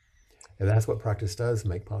 And that's what practice does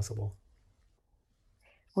make possible.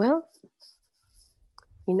 Well,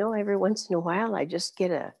 every once in a while, I just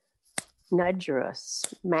get a nudge or a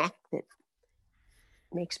smack that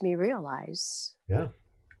makes me realize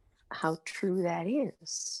how true that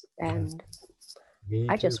is. And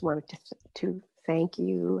I just wanted to thank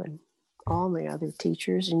you and all my other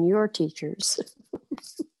teachers and your teachers.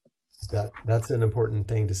 That's an important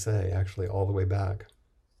thing to say, actually, all the way back.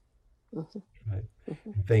 Mm-hmm. Right.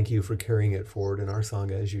 Mm-hmm. Thank you for carrying it forward in our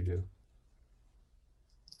Sangha as you do.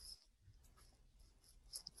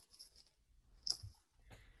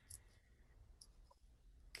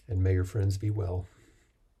 And may your friends be well.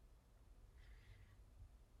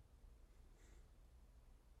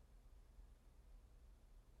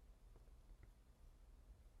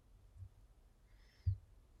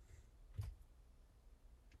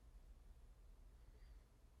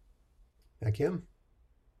 Hi, Kim.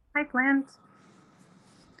 Hi, Clint.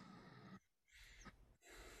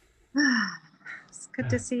 It's good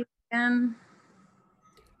to see you again.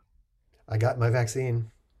 I got my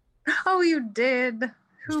vaccine. Oh, you did.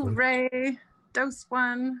 Hooray. Dose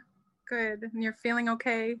 1. Good. And you're feeling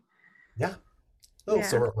okay? Yeah. A little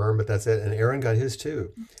sore arm, but that's it. And Aaron got his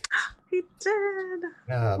too. He did.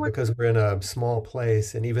 Yeah, because we're in a small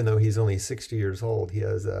place, and even though he's only 60 years old, he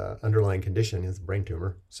has an underlying condition, his brain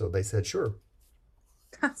tumor. So they said, sure.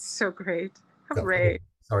 That's so great. Hooray.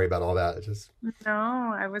 Sorry about all that.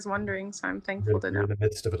 No, I was wondering, so I'm thankful to know. You're in the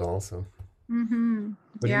midst of it all, so. Mm-hmm.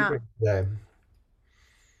 What do you bring today?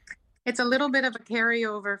 It's a little bit of a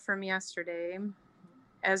carryover from yesterday,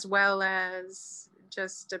 as well as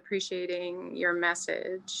just appreciating your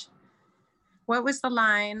message. What was the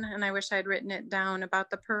line, and I wish I'd written it down, about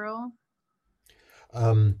the pearl?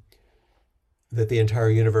 That the entire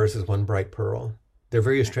universe is one bright pearl. There are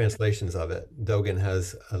various translations of it. Dogen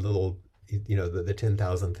has a little, the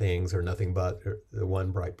 10,000 things are nothing but the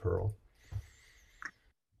one bright pearl.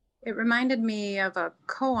 It reminded me of a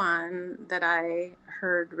koan that I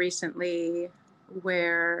heard recently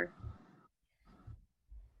where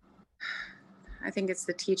I think it's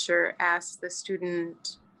the teacher asked the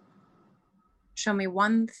student, show me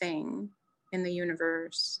one thing in the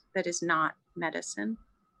universe that is not medicine.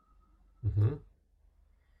 Mm-hmm.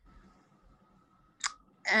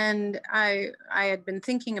 And I had been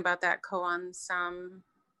thinking about that koan some,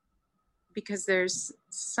 because there's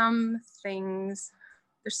some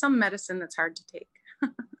medicine that's hard to take.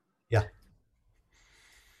 Yeah.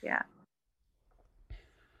 Yeah.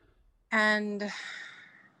 And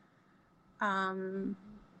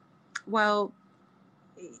well,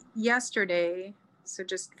 yesterday, so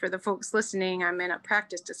just for the folks listening, I'm in a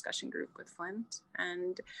practice discussion group with Flint,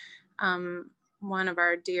 and one of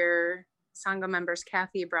our dear Sangha members,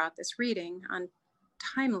 Kathy brought this reading on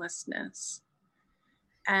timelessness.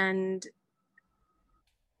 And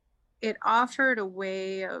it offered a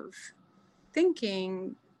way of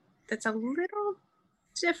thinking that's a little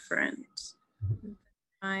different.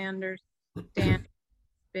 I understand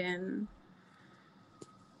and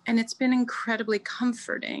it's been incredibly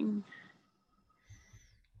comforting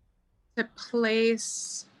to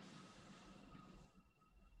place,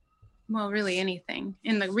 well, really anything.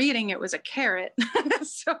 In the reading, it was a carrot,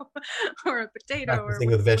 or a potato,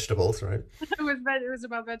 Practicing with vegetables, right? It was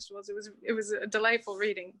about vegetables. It was a delightful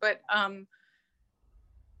reading, but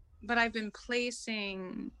I've been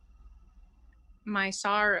placing my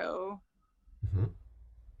sorrow,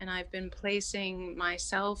 and I've been placing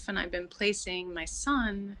myself, and I've been placing my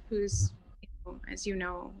son, who's, as you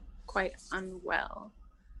know, quite unwell.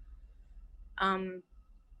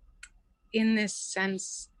 In this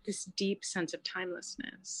sense, this deep sense of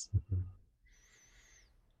timelessness.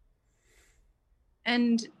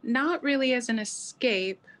 And not really as an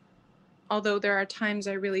escape, although there are times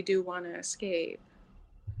I really do want to escape,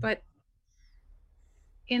 but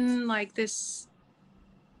in like this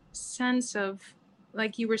sense of,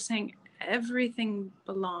 like you were saying, everything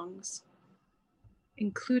belongs,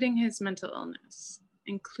 including his mental illness,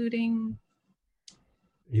 including...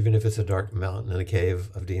 Even if it's a dark mountain and a cave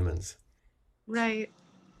of demons. Right.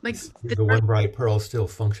 Like the one bright pearl still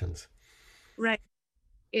functions. Right.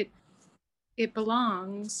 It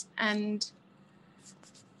belongs.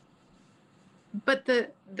 But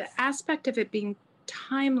the aspect of it being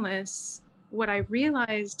timeless, what I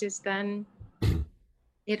realized is then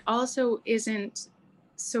it also isn't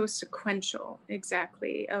so sequential,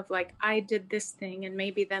 exactly, of like, I did this thing and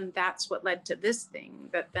maybe then that's what led to this thing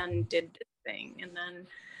that then did this thing. And then,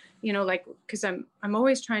 you know, like, because I'm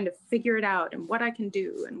always trying to figure it out and what I can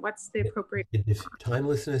do and what's the appropriate...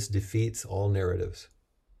 Timelessness defeats all narratives.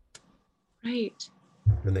 Right.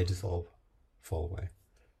 Then they just all fall away.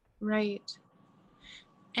 Right.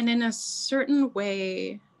 And in a certain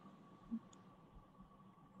way,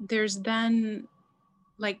 there's then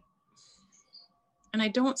like, and I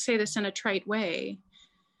don't say this in a trite way,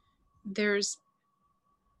 there's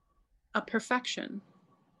a perfection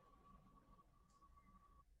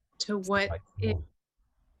to what it,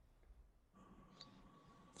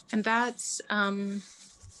 and that's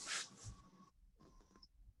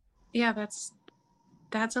yeah,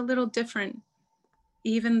 that's a little different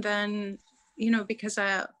even than, you know, because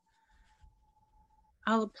I'll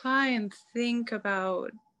apply and think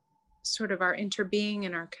about sort of our interbeing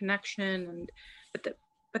and our connection, and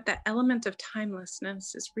but the element of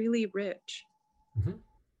timelessness is really rich. Mm-hmm.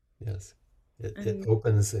 Yes, it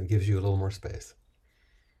opens and gives you a little more space.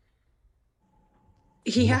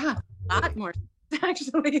 Yeah, a lot more,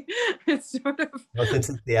 actually. It's sort of... Well, since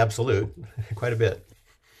it's the absolute, quite a bit.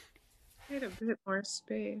 Quite a bit more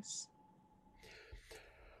space.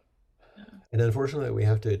 And unfortunately, we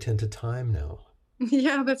have to attend to time now.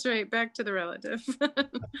 Yeah, that's right. Back to the relative.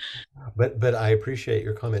 But I appreciate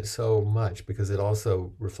your comment so much, because it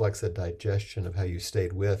also reflects a digestion of how you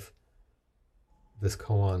stayed with this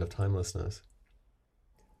koan of timelessness,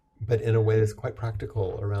 but in a way that's quite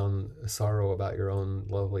practical around sorrow about your own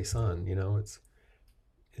lovely son. You know, it's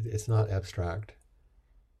not abstract.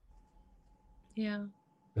 Yeah.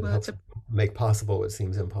 It helps make possible what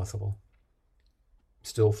seems impossible.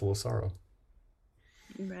 Still full of sorrow.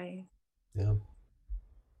 Right. Yeah.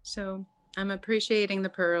 So I'm appreciating the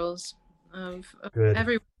pearls of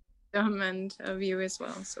everyone and of you as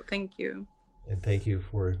well. So thank you. And thank you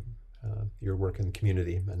for your work in the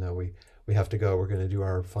community. And now we have to go. We're going to do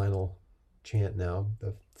our final chant now,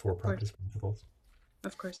 the 4 practice principles.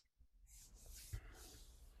 Of course.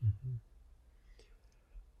 Mm-hmm.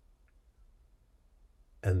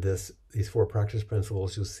 And these 4 practice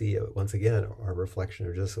principles, you'll see once again are a reflection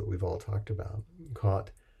of just what we've all talked about. Caught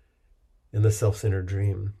in the self-centered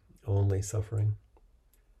dream, only suffering.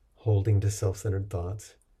 Holding to self-centered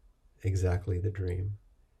thoughts, exactly the dream.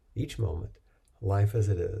 Each moment, life as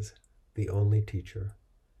it is, the only teacher.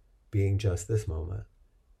 Being just this moment,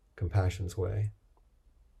 compassion's way.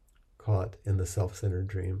 Caught in the self-centered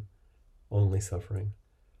dream, only suffering.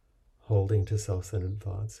 Holding to self-centered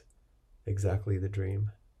thoughts, exactly the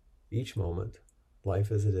dream. Each moment,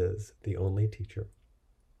 life as it is, the only teacher.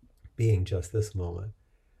 Being just this moment,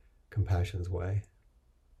 compassion's way.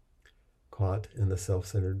 Caught in the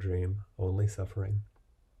self-centered dream, only suffering.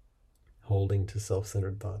 Holding to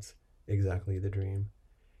self-centered thoughts, exactly the dream.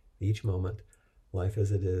 Each moment, life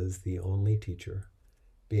as it is, the only teacher.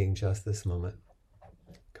 Being just this moment,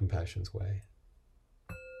 compassion's way.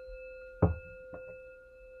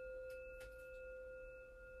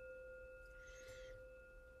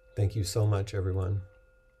 Thank you so much, everyone.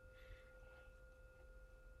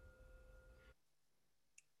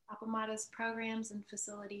 Appamada's programs and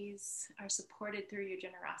facilities are supported through your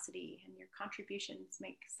generosity, and your contributions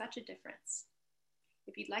make such a difference.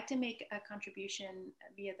 If you'd like to make a contribution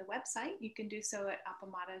via the website, you can do so at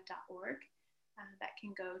appamada.org. That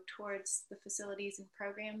can go towards the facilities and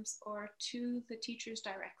programs or to the teachers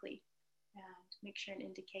directly. And make sure and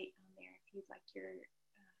indicate on there if you'd like your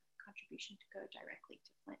contribution to go directly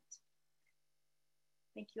to Flint.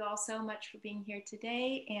 Thank you all so much for being here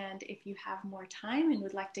today. And if you have more time and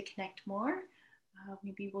would like to connect more,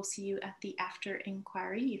 maybe we'll see you at the after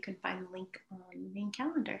inquiry. You can find the link on the main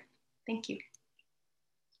calendar. Thank you.